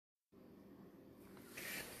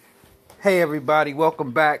Hey everybody,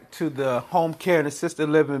 welcome back to the Home Care and Assisted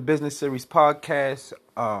Living Business Series podcast.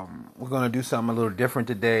 We're going to do something a little different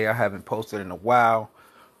today. I haven't posted in a while.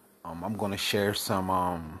 I'm going to share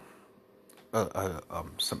some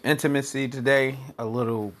intimacy today, a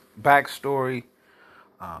little backstory,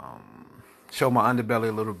 show my underbelly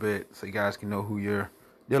a little bit so you guys can know who you're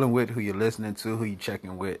dealing with, who you're listening to, who you're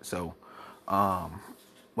checking with. So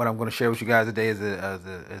what I'm going to share with you guys today is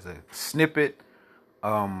a snippet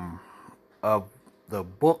of the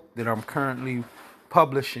book that I'm currently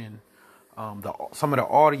publishing, some of the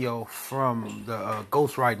audio from the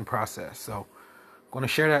ghostwriting process. So I'm going to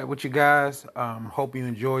share that with you guys. Hope you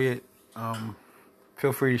enjoy it.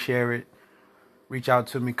 Feel free to share it. Reach out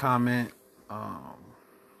to me, comment,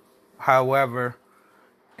 however,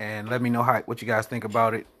 and let me know what you guys think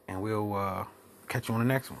about it. And we'll catch you on the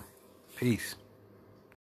next one. Peace.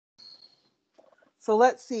 So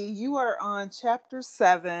let's see, you are on chapter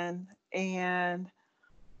 7 and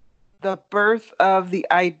the birth of the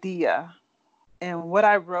idea. And what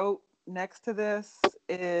I wrote next to this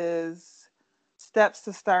is the steps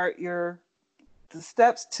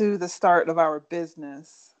to the start of our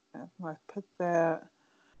business. I put that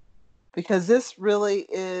because this really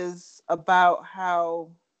is about how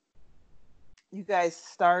you guys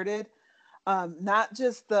started. Not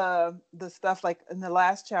just the stuff like in the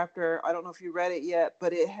last chapter. I don't know if you read it yet,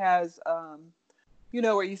 but it has,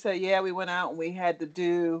 where you say, yeah, we went out and we had to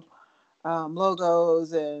do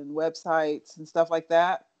logos and websites and stuff like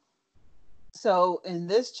that. So in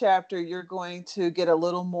this chapter, you're going to get a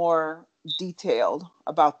little more detailed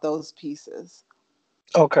about those pieces.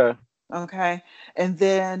 Okay. Okay. And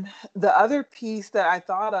then the other piece that I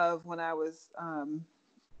thought of when I was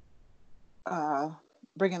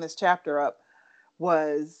bringing this chapter up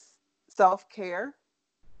was self-care.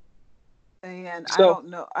 And I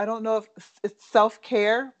don't know if it's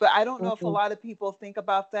self-care, but I don't know if a lot of people think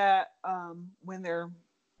about that when they're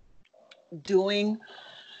doing,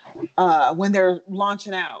 when they're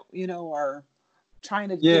launching out, or trying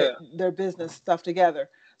to get their business stuff together.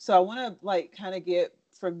 So I want to kind of get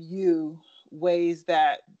from you ways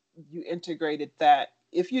that you integrated that,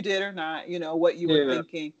 if you did or not, what you were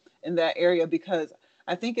thinking in that area, because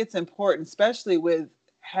I think it's important, especially with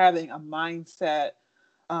having a mindset,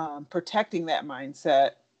 protecting that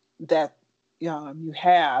mindset that you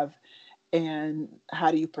have, and how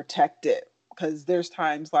do you protect it? Because there's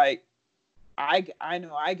times like I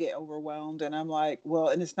know I get overwhelmed, and I'm like, well,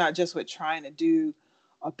 and it's not just with trying to do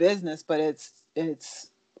a business, but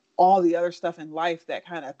it's all the other stuff in life that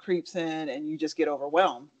kind of creeps in, and you just get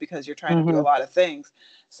overwhelmed because you're trying to do a lot of things.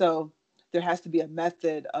 So there has to be a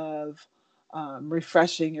method of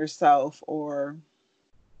refreshing yourself, or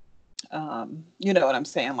you know what I'm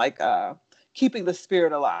saying, like keeping the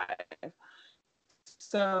spirit alive.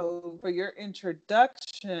 So for your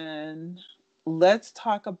introduction, let's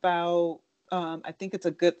talk about, I think it's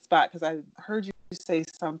a good spot because I heard you say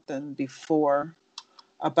something before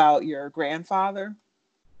about your grandfather.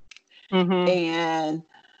 And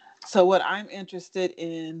so what I'm interested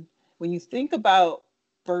in, when you think about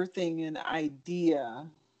birthing an idea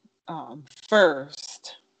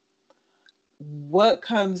first, what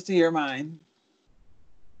comes to your mind?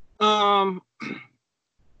 When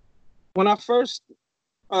I first,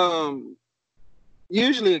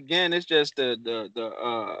 usually again, it's just the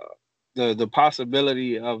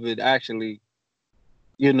possibility of it actually,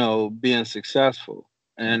 being successful.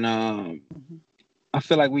 And I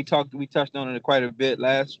feel like we touched on it quite a bit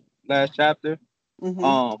last chapter.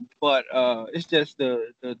 But it's just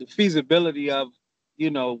the feasibility of,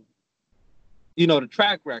 the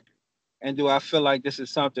track record. And do I feel like this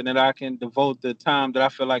is something that I can devote the time that I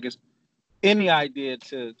feel like is any idea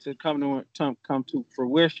to come to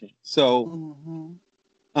fruition? So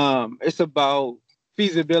it's about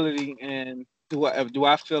feasibility, and do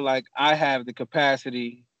I feel like I have the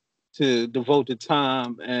capacity to devote the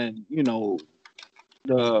time and the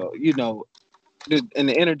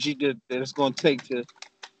energy that it's going to take to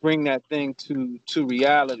bring that thing to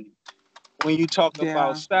reality. When you talk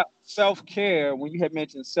about self-care, when you had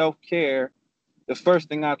mentioned self-care, the first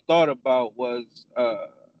thing I thought about was,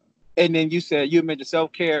 and then you mentioned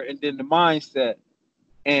self-care and then the mindset,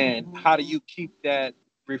 and how do you keep that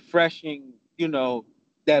refreshing,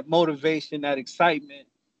 that motivation, that excitement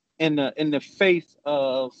in the face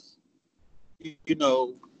of,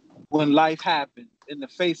 when life happens, in the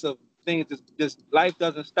face of things. Just life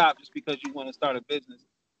doesn't stop just because you want to start a business.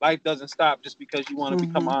 Life doesn't stop just because you want to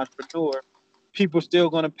become an entrepreneur. People are still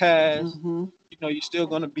going to pass. You're still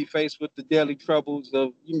going to be faced with the daily troubles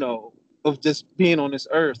of, of just being on this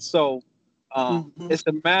earth. So it's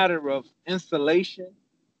a matter of insulation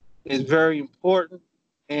is very important,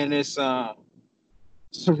 and it's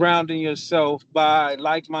surrounding yourself by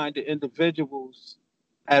like-minded individuals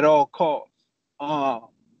at all costs. Um,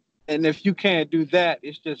 and if you can't do that,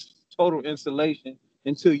 it's just total insulation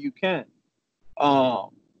until you can. Um,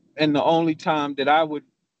 and the only time that I would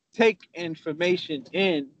take information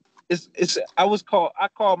in is I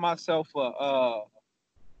call myself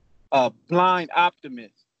a blind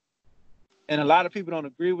optimist, and a lot of people don't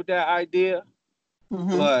agree with that idea,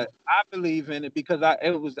 Mm-hmm. but I believe in it because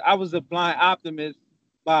I was a blind optimist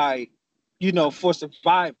by, for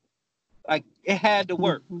survival. Like it had to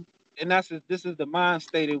work, Mm-hmm. and this is the mind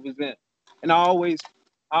state it was in, and I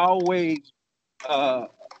always uh,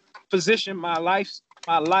 position my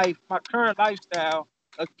current lifestyle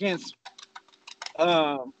against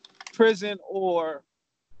um, prison or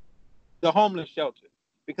the homeless shelter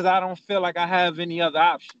because I don't feel like I have any other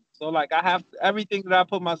option. So like everything that I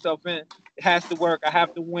put myself in, it has to work. I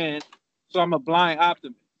have to win. So I'm a blind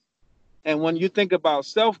optimist. And when you think about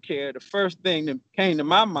self-care, the first thing that came to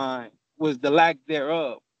my mind was the lack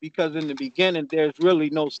thereof. Because in the beginning, there's really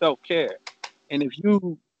no self-care. And if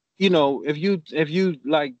you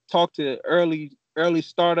like talk to early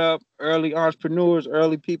startup, early entrepreneurs,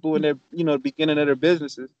 early people in their, the beginning of their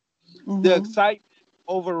businesses, the Mm-hmm. excitement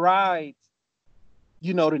overrides,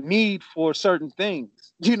 the need for certain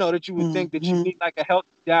things, that you would think that you Mm-hmm. need, like a healthy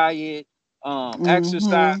diet,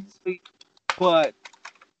 exercise, Mm-hmm. sleep, but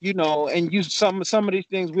and some of these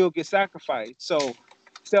things will get sacrificed. So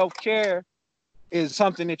self-care is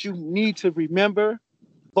something that you need to remember,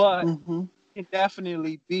 but Mm-hmm. can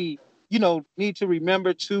definitely be, need to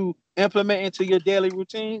remember to implement into your daily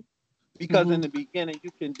routine, because in Mm-hmm. the beginning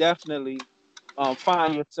you can definitely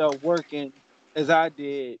find yourself working as I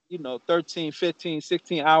did, 13, 15,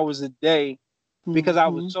 16 hours a day because I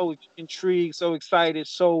was Mm-hmm. so intrigued, so excited,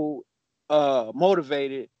 so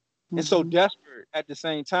motivated, and so Mm-hmm. desperate at the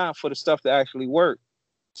same time for the stuff to actually work.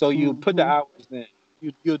 So you put the Mm-hmm. hours in.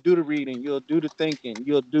 You'll do the reading. You'll do the thinking.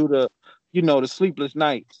 You'll do the sleepless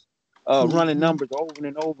nights, running Mm-hmm. numbers over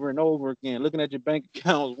and over and over again, looking at your bank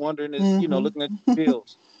accounts, wondering Mm-hmm. looking at your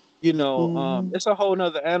bills. Mm-hmm. It's a whole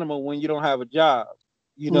nother animal when you don't have a job.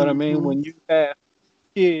 You know what I mean? Mm-hmm. When you have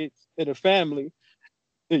kids and a family,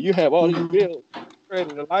 and you have all these Mm-hmm. bills,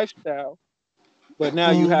 created a lifestyle, but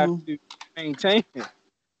now you have Mm-hmm. to maintain it.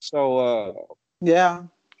 So Yeah.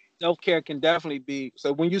 self care can definitely be.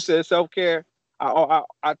 So when you said self care, I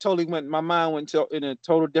totally went. My mind went in a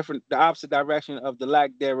total different, the opposite direction of the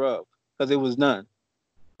lack thereof, because it was none.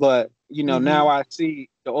 But Mm-hmm. now I see,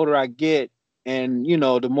 the older I get, and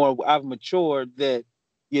the more I've matured, that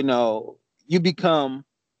you know you become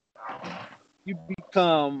you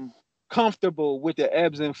become comfortable with the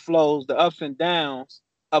ebbs and flows, the ups and downs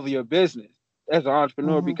of your business as an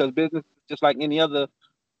entrepreneur, Mm-hmm. because business is just like any other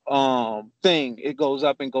thing. It goes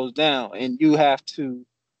up and goes down, and you have to,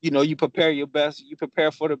 you prepare your best, you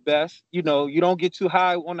prepare for the best. You don't get too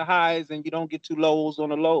high on the highs, and you don't get too lows on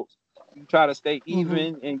the lows. You try to stay Mm-hmm.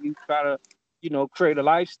 even, and you try to, create a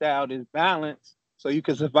lifestyle that's balanced so you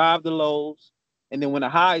can survive the lows, and then when the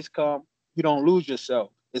highs come, you don't lose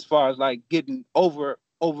yourself as far as like getting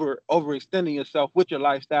overextending yourself with your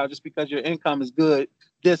lifestyle just because your income is good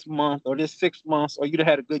this month or this 6 months, or you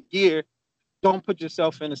had a good year. Don't put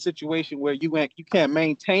yourself in a situation where you can't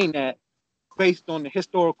maintain that based on the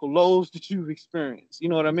historical lows that you've experienced. You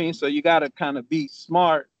know what I mean? So you got to kind of be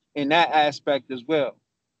smart in that aspect as well.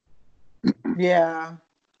 Yeah.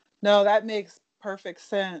 No, that makes perfect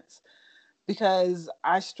sense because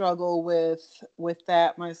I struggle with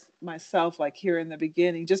that myself, like here in the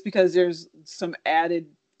beginning, just because there's some added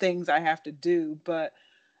things I have to do. But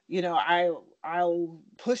I'll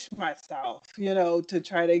push myself, to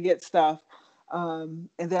try to get stuff, and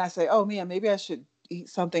then I say, oh man, maybe I should eat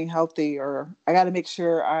something healthy, or I got to make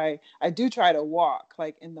sure I do try to walk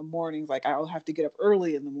like in the mornings. Like I'll have to get up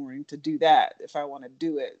early in the morning to do that if I want to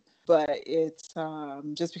do it. But it's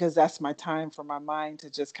just because that's my time for my mind to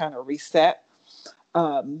just kind of reset.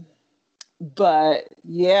 Um, but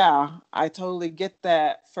yeah, I totally get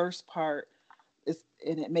that first part.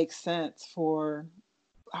 And it makes sense for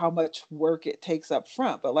how much work it takes up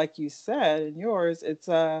front. But like you said in yours, it's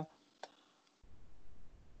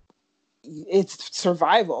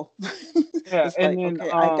survival. Yeah, It's and like, then okay,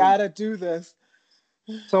 I gotta do this.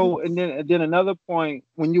 and then another point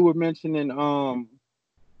when you were mentioning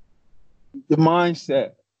the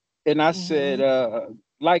mindset, and I said Mm-hmm.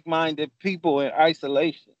 like-minded people in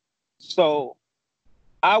isolation. So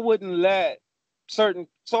I wouldn't let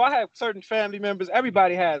so I have certain family members,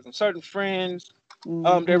 everybody has them, certain friends.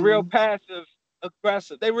 They're real Mm-hmm. passive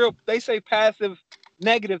aggressive. They say passive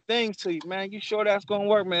negative things to you, man. You sure that's gonna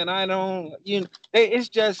work, man? I don't. It's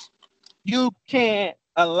just you can't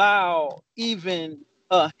allow even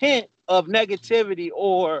a hint of negativity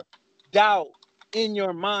or doubt in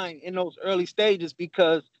your mind in those early stages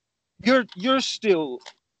because you're still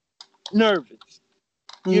nervous,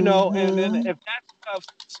 and then if that stuff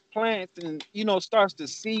plants and starts to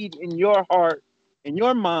seed in your heart and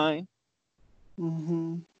your mind,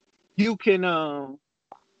 you can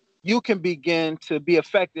begin to be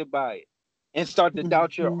affected by it and start to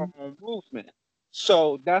doubt your own movement.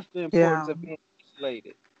 So that's the importance of being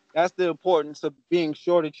isolated. That's the importance of being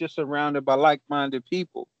sure that you're surrounded by like-minded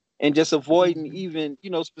people and just avoiding even,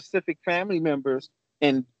 specific family members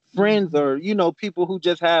and friends or, people who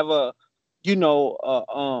just have low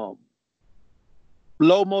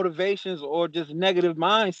motivations or just negative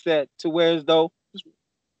mindset to where as though,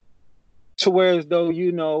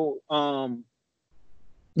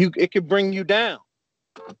 it could bring you down.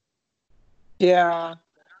 Yeah.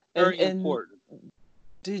 Very important.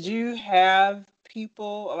 Did you have a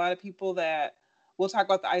lot of people that, we'll talk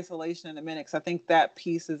about the isolation in a minute, because I think that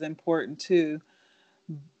piece is important too.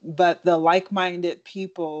 But the like-minded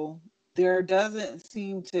people, there doesn't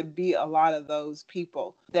seem to be a lot of those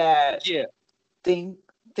people that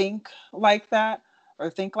think like that or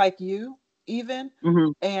think like you even.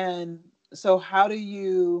 And so how do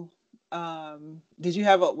you,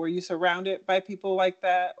 were you surrounded by people like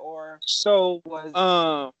that, or so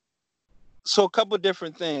a couple of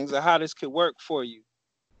different things of how this could work for you.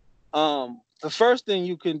 The first thing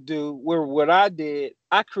you can do, what I did,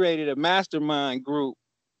 I created a mastermind group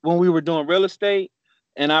when we were doing real estate.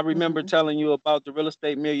 And I remember telling you about the Real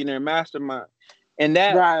Estate Millionaire Mastermind. And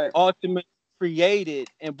that ultimately created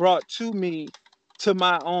and brought to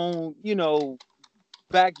my own,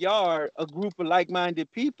 backyard, a group of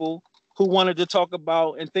like-minded people who wanted to talk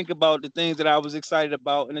about and think about the things that I was excited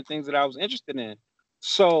about and the things that I was interested in.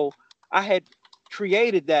 So I had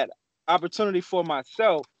created that opportunity for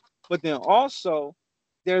myself, but then also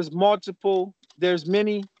there's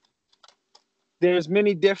many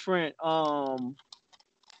different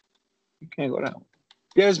you can't go down.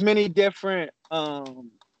 There's many different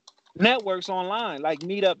networks online like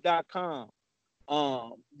meetup.com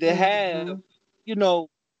that have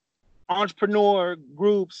entrepreneur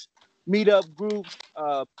groups, meetup groups,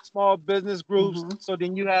 small business groups. So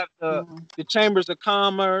then you have the chambers of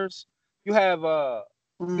commerce, you have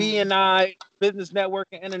BNI, Business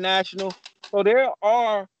Networking International. So there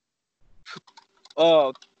are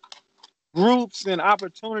groups and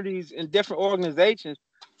opportunities in different organizations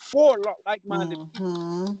for like-minded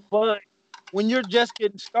people. But when you're just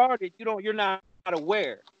getting started, you're not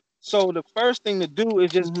aware. So the first thing to do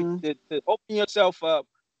is just to open yourself up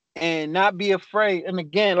and not be afraid. And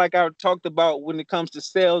again, like I talked about when it comes to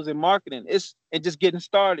sales and marketing, and just getting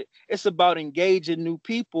started. It's about engaging new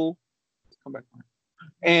people. Come back.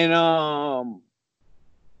 And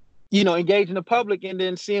engaging the public and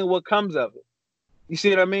then seeing what comes of it. You see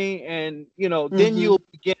what I mean? And then you'll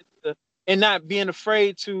begin to, and not being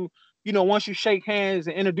afraid to, once you shake hands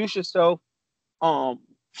and introduce yourself,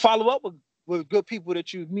 follow up with good people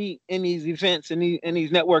that you meet in these events and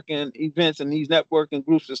these networking events and these networking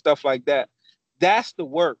groups and stuff like that. That's the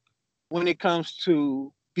work when it comes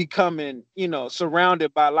to becoming,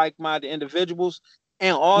 surrounded by like-minded individuals.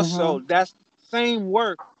 And also that's the same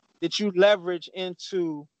work that you leverage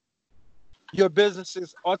into your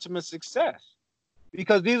business's ultimate success.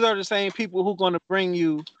 Because these are the same people who are going to bring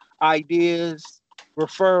you ideas,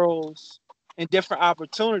 referrals, and different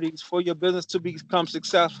opportunities for your business to become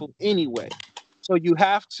successful anyway. So you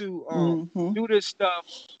have to do this stuff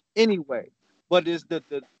anyway. But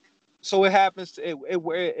so it happens.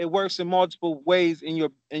 It works in multiple ways to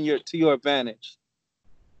your advantage.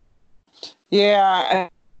 Yeah,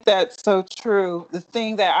 that's so true. The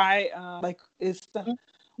thing that I like is,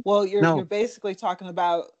 you're basically talking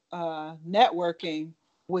about networking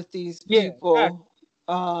with these people,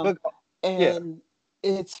 and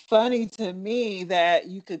it's funny to me that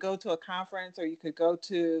you could go to a conference or you could go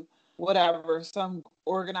to whatever, some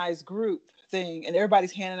organized group thing, and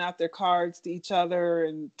everybody's handing out their cards to each other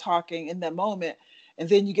and talking in that moment, and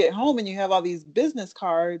then you get home and you have all these business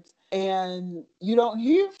cards and you don't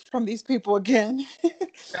hear from these people again.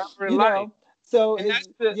 So and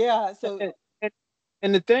so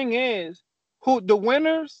and the thing is, who the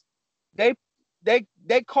winners, they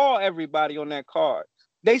call everybody on that card.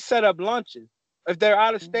 They set up lunches. If they're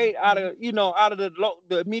out of state, out of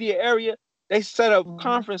the immediate area, they set up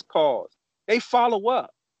conference calls. They follow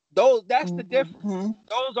up. That's the difference.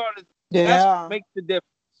 Those are that's what makes the difference.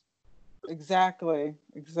 Exactly.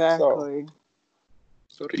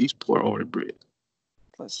 So the Eastport Order Bread.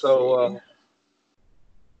 Let's So, see.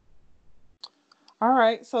 All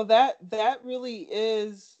right, so that really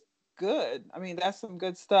is good. I mean, that's some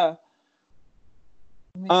good stuff.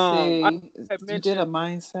 Let me I see. had You did a mentioned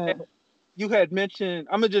mindset. you had mentioned.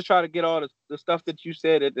 I'm gonna just try to get all the stuff that you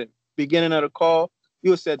said at the beginning of the call.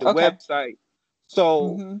 You said the Okay. website.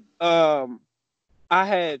 So, Mm-hmm. I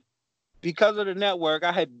had, because of the network,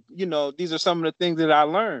 I had, these are some of the things that I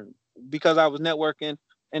learned because I was networking.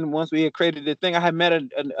 And once we had created the thing, I had met a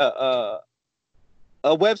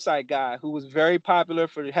website guy who was very popular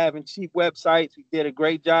for having cheap websites. He did a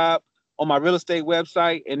great job on my real estate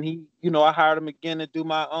website, and I hired him again to do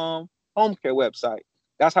my home care website.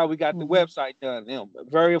 That's how we got the Mm-hmm. website done.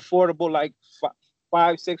 Very affordable, like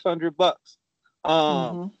 $500-600.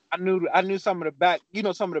 Mm-hmm. I knew some of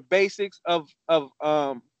some of the basics of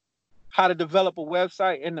how to develop a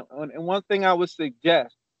website. And one thing I would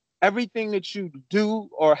suggest, everything that you do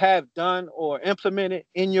or have done or implemented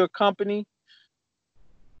in your company,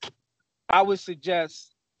 I would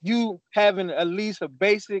suggest you having at least a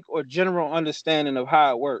basic or general understanding of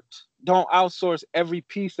how it works. Don't outsource every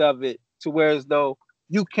piece of it to where as though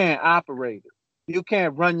you can't operate it. You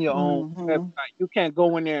can't run your own website. Mm-hmm. You can't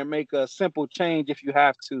go in there and make a simple change if you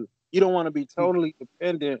have to. You don't want to be totally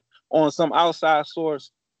dependent on some outside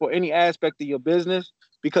source for any aspect of your business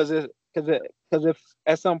because if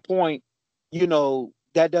at some point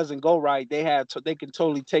that doesn't go right, they can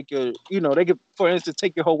totally take they could, for instance,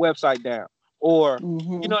 take your whole website down, or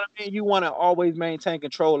Mm-hmm. what I mean. You want to always maintain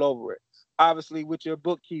control over it. Obviously, with your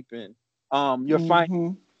bookkeeping, your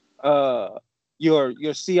finance, Mm-hmm. uh, your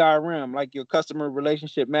CRM, like your customer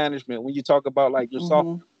relationship management. When you talk about like your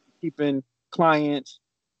software, Mm-hmm. keeping clients,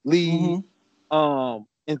 leads, Mm-hmm.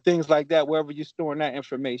 and things like that, wherever you're storing that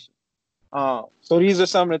information. So these are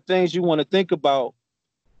some of the things you want to think about,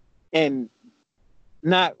 and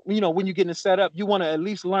not, when you're getting set up, you want to at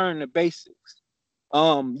least learn the basics.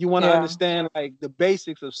 You want to Yeah. understand like the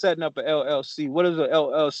basics of setting up an LLC. What is an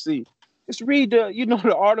LLC? Just read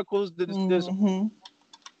the articles that is Mm-hmm.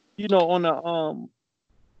 on the Oh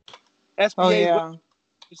SBA's website. yeah.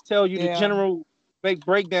 Just tell you the Yeah. general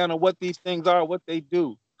breakdown of what these things are, what they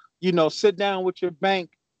do. Sit down with your bank.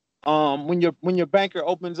 When your banker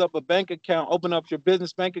opens up a bank account, open up your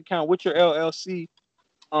business bank account with your LLC,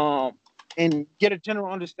 um, and get a general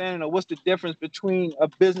understanding of what's the difference between a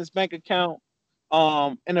business bank account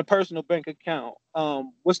and a personal bank account.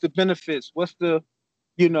 What's the benefits? What's the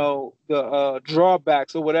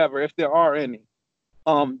drawbacks or whatever, if there are any.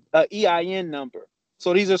 A EIN number.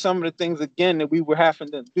 So these are some of the things again that we were having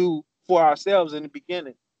to do for ourselves in the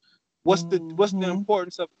beginning. What's the Mm-hmm.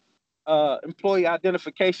 importance of employee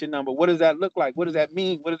identification number? What does that look like? What does that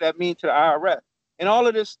mean? What does that mean to the IRS? And all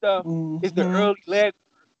of this stuff is the Mm-hmm. early leg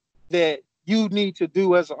that you need to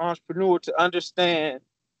do as an entrepreneur to understand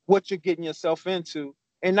what you're getting yourself into,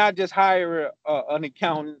 and not just hire an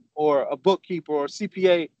accountant or a bookkeeper or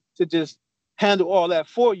CPA to just handle all that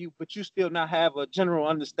for you, but you still not have a general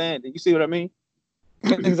understanding. You see what I mean?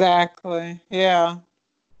 Exactly. Yeah.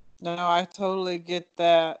 No, I totally get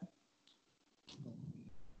that.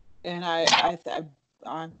 And I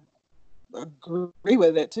agree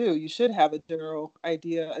with it too. You should have a general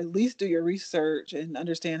idea, at least do your research and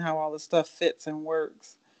understand how all the stuff fits and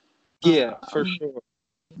works. Yeah, for Um, sure.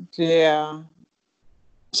 yeah.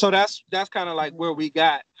 So that's kind of like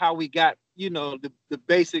how we got, the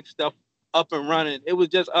basic stuff up and running. It was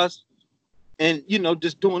just us, and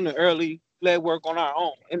just doing the early lead work on our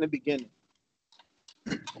own in the beginning.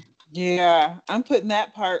 Yeah. I'm putting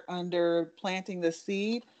that part under planting the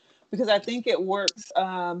seed because I think it works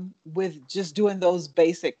with just doing those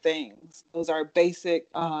basic things. Those are basic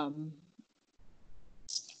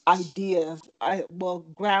ideas.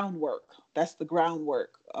 Groundwork. That's the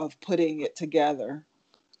groundwork of putting it together,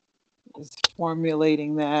 is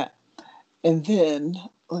formulating that. And then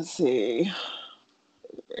let's see.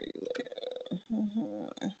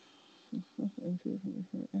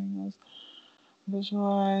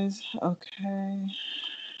 Visualize. Okay.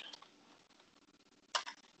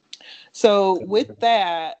 So with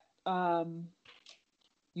that,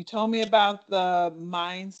 you told me about the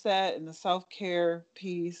mindset and the self-care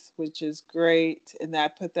piece, which is great. And I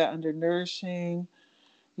put that under nourishing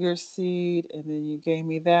your seed. And then you gave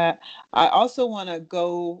me that. I also want to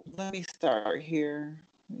go, let me start here.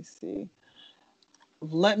 Let me see.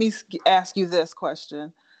 Let me ask you this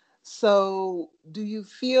question. So, do you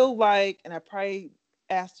feel like, and I probably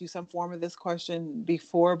asked you some form of this question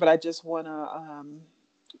before, but I just want to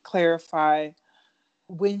clarify,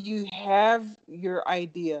 when you have your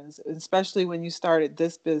ideas, especially when you started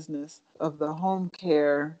this business of the home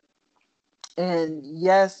care, And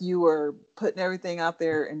yes, you were putting everything out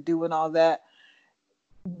there and doing all that.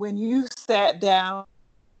 When you sat down,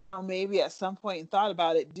 maybe at some point and thought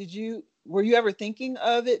about it, were you ever thinking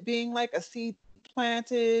of it being like a seed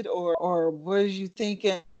planted, or was you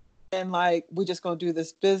thinking and like, we're just going to do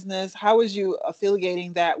this business? How was you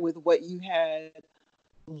affiliating that with what you had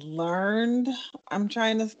learned? I'm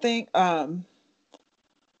trying to think.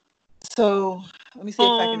 So let me see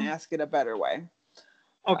if I can ask it a better way.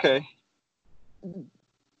 Okay.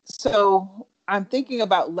 So I'm thinking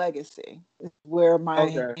about legacy, where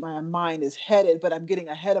my mind is headed, but I'm getting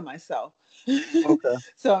ahead of myself. Okay.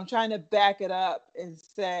 So I'm trying to back it up and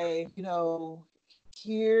say,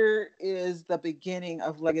 here is the beginning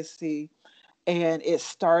of legacy. And it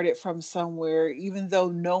started from somewhere, even though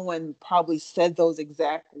no one probably said those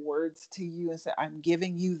exact words to you and said, I'm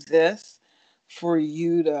giving you this for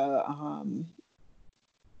you to,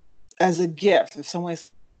 as a gift. If someone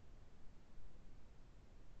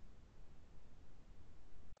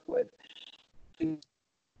would,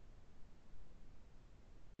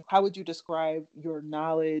 how would you describe your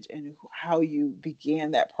knowledge and how you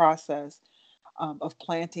began that process of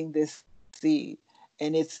planting this seed?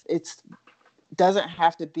 And it's doesn't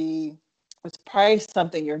have to be, it's probably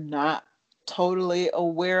something you're not totally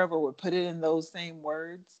aware of or would put it in those same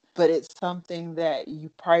words, but it's something that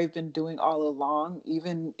you've probably been doing all along,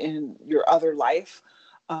 even in your other life,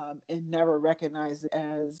 and never recognize it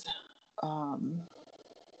as a,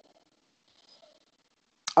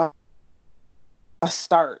 a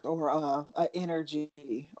start or a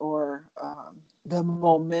energy or the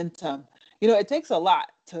momentum. It takes a lot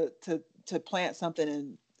to plant something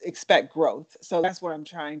and expect growth. So that's where I'm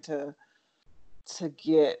trying to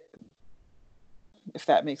get, if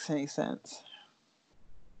that makes any sense.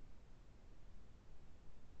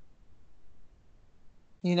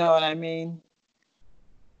 You know what I mean?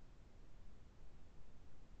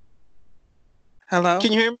 Hello?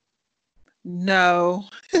 Can you hear me? No.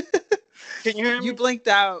 Can you hear You me? blinked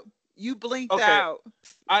out. You blinked Okay. out.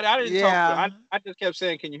 I didn't talk to. Yeah. I just kept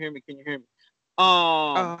saying, "Can you hear me? Can you hear me?"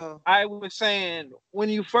 Oh. I was saying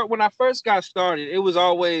when I first got started, it was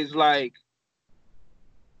always like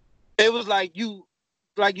like you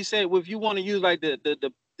said, if you want to use like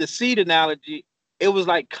the seed analogy, it was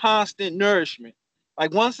like constant nourishment.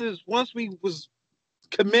 Like once we was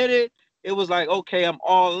committed, it was like, okay, I'm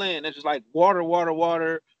all in. It's just like water, water,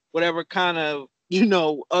 water, whatever kind of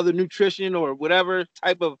other nutrition or whatever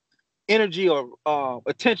type of energy or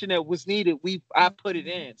attention that was needed, I put it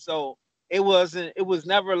in. So it was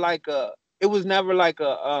never like a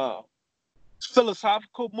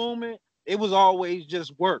philosophical moment. It was always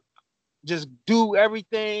just work. Just do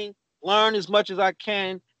everything, learn as much as I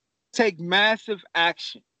can, take massive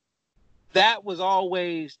action. That was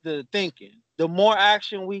always the thinking. The more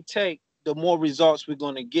action we take, the more results we're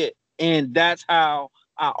going to get. And that's how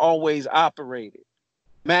I always operated.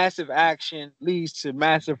 Massive action leads to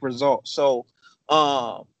massive results. So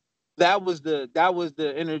um that was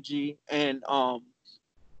the energy. And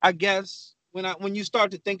I guess when you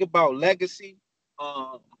start to think about legacy,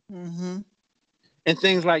 um Mm-hmm. and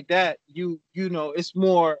things like that, it's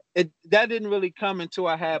more, that didn't really come until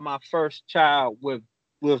I had my first child with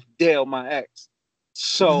Dale, my ex.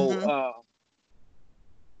 So Mm-hmm.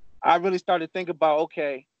 I really started to think about,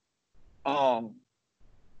 okay, um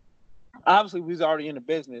obviously we was already in the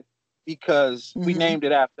business because we Mm-hmm. named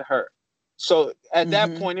it after her. So at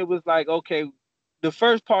that Mm-hmm. point it was like, okay, the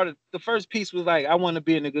first piece was like, I want to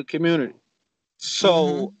be in a good community. Mm-hmm.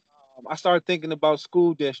 So I started thinking about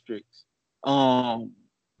school districts, um,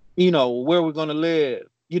 where we're going to live,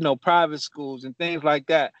 private schools and things like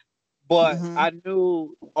that. But Mm-hmm. I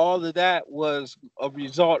knew all of that was a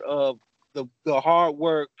result of the hard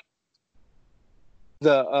work,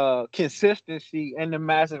 the consistency, and the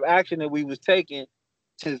massive action that we was taking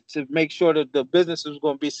to make sure that the business was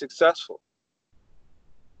going to be successful.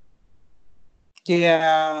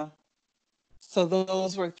 Yeah. So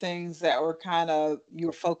those were things that were kind of, you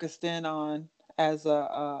were focused in on as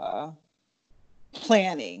a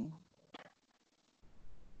planning.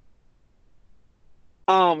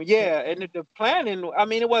 Yeah, and the planning, I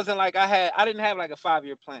mean, it wasn't like I didn't have like a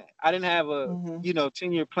 5-year plan. I didn't have a, Mm-hmm.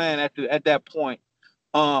 10-year plan at that point.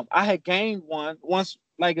 I had gained one once,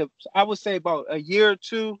 like I would say about a year or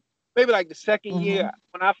two, maybe like the second Mm-hmm. year,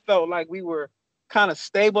 when I felt like we were kind of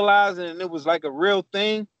stabilizing and it was like a real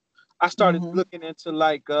thing. I started Mm-hmm. looking into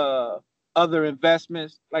like other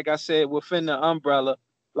investments, like I said, within the umbrella,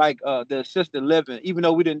 like the assisted living. Even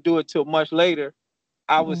though we didn't do it till much later,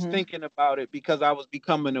 I was Mm-hmm. thinking about it because I was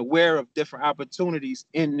becoming aware of different opportunities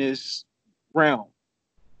in this realm.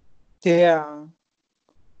 Yeah.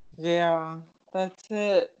 Yeah, that's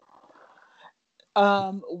it.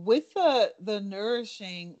 With the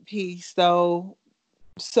nourishing piece though,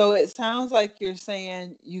 so it sounds like you're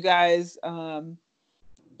saying you guys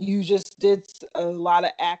you just did a lot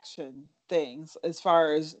of action things as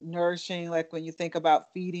far as nourishing, like when you think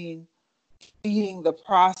about feeding the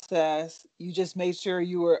process, you just made sure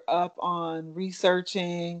you were up on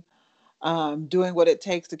researching, doing what it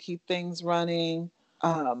takes to keep things running,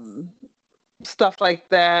 um, stuff like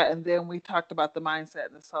that. And then we talked about the mindset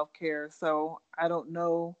and the self-care. So I don't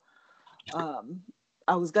know. Um,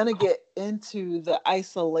 I was going to get into the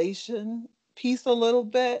isolation piece a little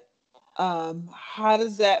bit. How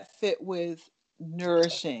does that fit with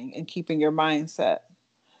nourishing and keeping your mindset?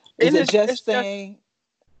 Is And it it's just just saying,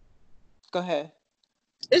 go ahead?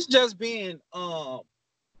 it's just being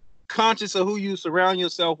conscious of who you surround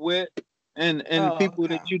yourself with, and Oh, people okay.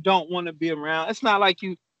 that you don't want to be around. It's not like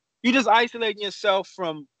you just isolating yourself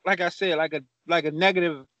from, like I said, like a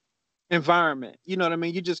negative environment. You know what I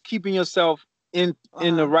mean? You're just keeping yourself in the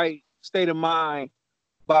Uh-huh. right state of mind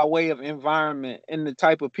by way of environment and the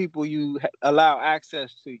type of people you allow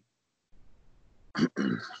access to,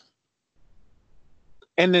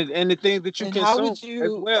 and the things that you And how consume would as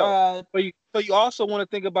you well. So you also want to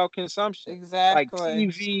think about consumption, like exactly.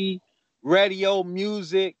 TV, radio,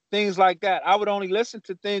 music, things like that. I would only listen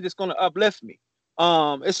to things that's going to uplift me.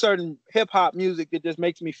 It's certain hip hop music that just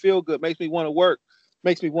makes me feel good, makes me want to work,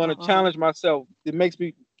 makes me want to Uh-huh. challenge myself. It makes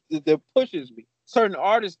me that pushes me. Certain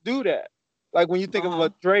artists do that. Like when you think of Uh-huh. a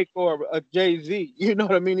Drake or a Jay-Z, you know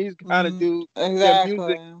what I mean? These kind of dudes, their music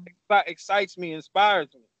Exactly. excites me, inspires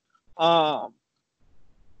me. Um,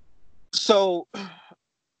 so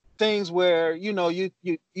things where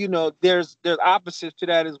there's opposites to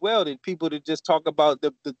that as well. That people that just talk about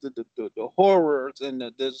the horrors and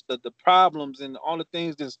the problems and all the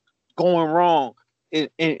things that's going wrong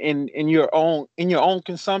in your own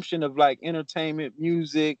consumption of like entertainment,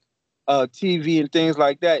 music, TV, and things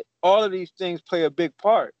like that. All of these things play a big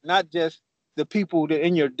part, not just the people that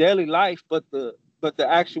in your daily life, but the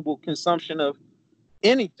actual consumption of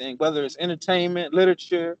anything, whether it's entertainment,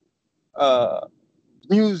 literature, uh,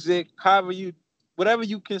 music, whatever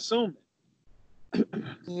you consume.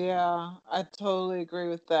 Yeah, I totally agree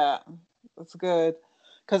with that. That's good.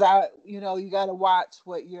 Cause you got to watch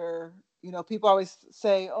what people always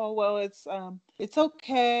say, oh, well, it's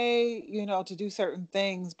okay, to do certain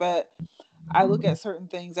things, but I look at certain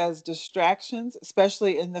things as distractions,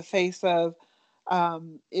 especially in the face of,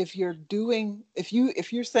 if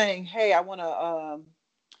you're saying, hey, I want to,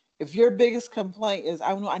 if your biggest complaint is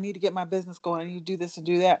I need to get my business going, I need to do this and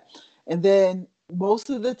do that, and then most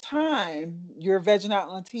of the time you're vegging out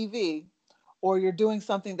on TV, or you're doing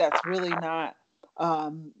something that's really not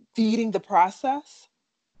feeding the process.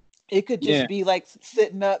 It could just Yeah, be like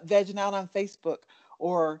sitting up vegging out on Facebook,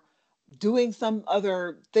 or doing some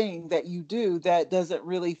other thing that you do that doesn't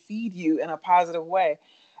really feed you in a positive way.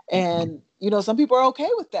 And some people are okay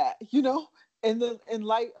with that, in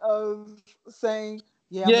light of saying,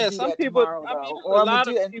 yeah, I'm gonna yeah. do Some that people. tomorrow I mean, though, there's or a I'm gonna lot of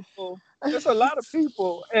do it. people. There's a lot of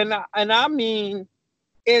people, and I mean,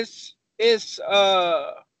 it's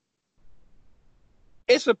a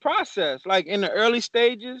process. Like in the early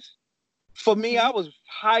stages, for me, I Mhm. was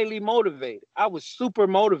highly motivated. I was super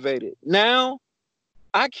motivated. Now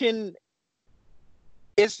I can.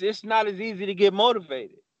 It's not as easy to get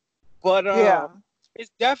motivated, but Yeah,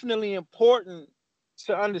 it's definitely important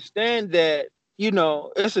to understand that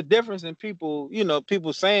it's a difference in people.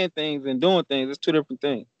 People saying things and doing things. It's two different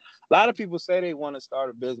things. A lot of people say they want to start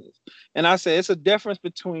a business, and I say it's a difference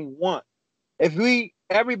between one. If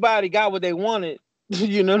everybody got what they wanted,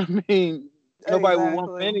 you know what I mean. Nobody would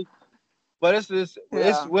want exactly. anything. But it's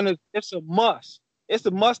Yeah. when it's a must. It's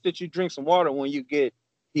a must that you drink some water when you get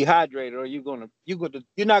dehydrated, or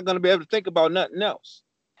you're not gonna be able to think about nothing else.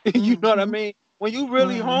 You know what I Hmm. mean? When you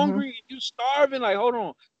really Hmm. hungry, you starving. Like, hold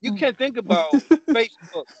on, you can't think about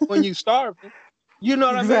Facebook when you starving. You know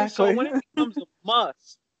what I mean? So Exactly. when it becomes a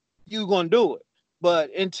must, you gonna do it.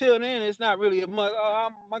 But until then, it's not really a must. Oh,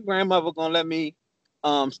 my grandmother gonna let me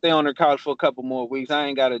stay on her couch for a couple more weeks. I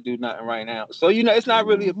ain't got to do nothing right now. So it's not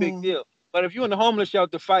really a big Hmm. deal. But if you're in the homeless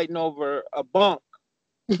shelter fighting over a bunk,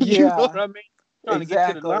 you know what Yeah, I mean? Trying to get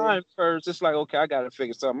to the exactly. line first, it's like, okay, I got to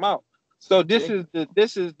figure something out. So this Ex- is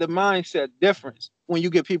the mindset difference when you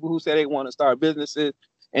get people who say they want to start businesses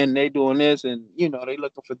and they doing this, and they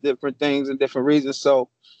looking for different things and different reasons. So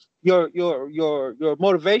your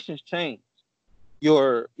motivations change.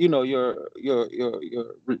 Your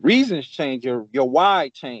reasons change. Your why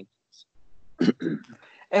change.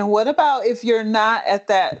 And what about if you're not at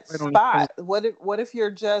that Right on the spot? thing. What if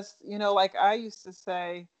you're just, like I used to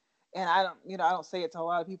say, and I don't say it to a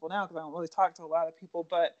lot of people now because I don't really talk to a lot of people,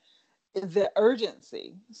 but the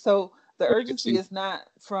urgency. So the urgency is not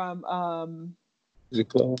from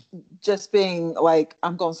just being like,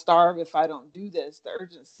 I'm going to starve if I don't do this. The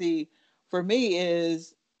urgency for me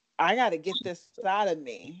is I got to get this out of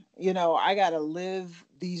me. I got to live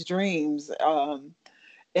these dreams.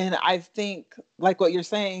 And I think, like what you're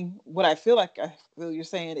saying, what I feel you're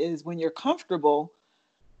saying is when you're comfortable,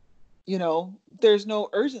 there's no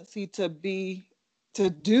urgency to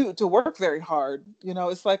work very hard.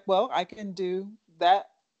 It's like, well, I can do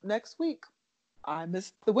that next week. I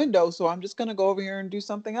missed the window, so I'm just going to go over here and do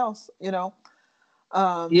something else, Yeah,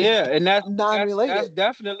 and non-related. that's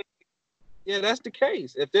definitely, that's the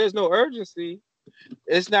case. If there's no urgency,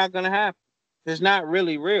 it's not going to happen. It's not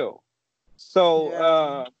really real.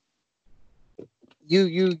 So,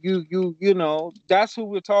 that's who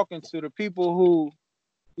we're talking to, the people who,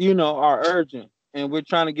 are urgent, and we're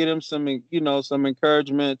trying to get them some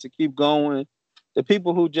encouragement to keep going. The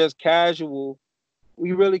people who just casual,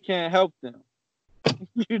 we really can't help them.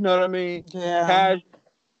 You know what I mean? Yeah. Casual,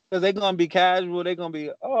 because they're gonna be casual. They're gonna be,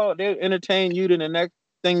 they entertain you. Then the next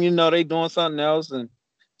thing you know, they doing something else, and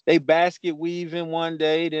they basket weaving one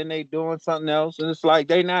day, then they doing something else, and it's like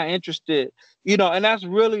they're not interested. And that's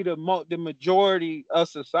really the majority of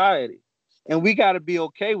society. And we got to be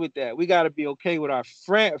okay with that. We got to be okay with our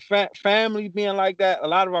family being like that. A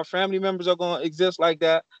lot of our family members are going to exist like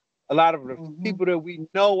that. A lot of the people that we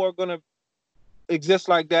know are going to exist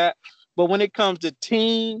like that. But when it comes to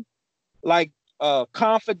teen, like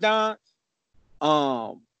confidants,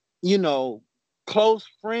 close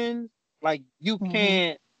friends, like you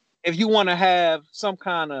can't, if you want to have some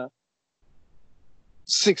kind of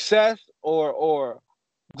success or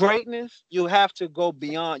greatness, you have to go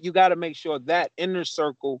beyond. You got to make sure that inner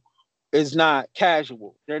circle is not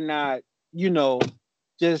casual. They're not,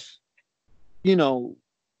 just,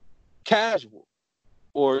 casual,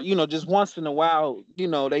 or, just once in a while,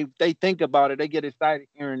 they think about it. They get excited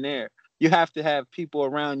here and there. You have to have people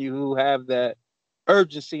around you who have that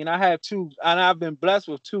urgency. And I've been blessed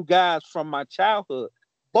with two guys from my childhood,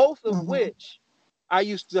 both of which I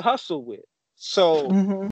used to hustle with. So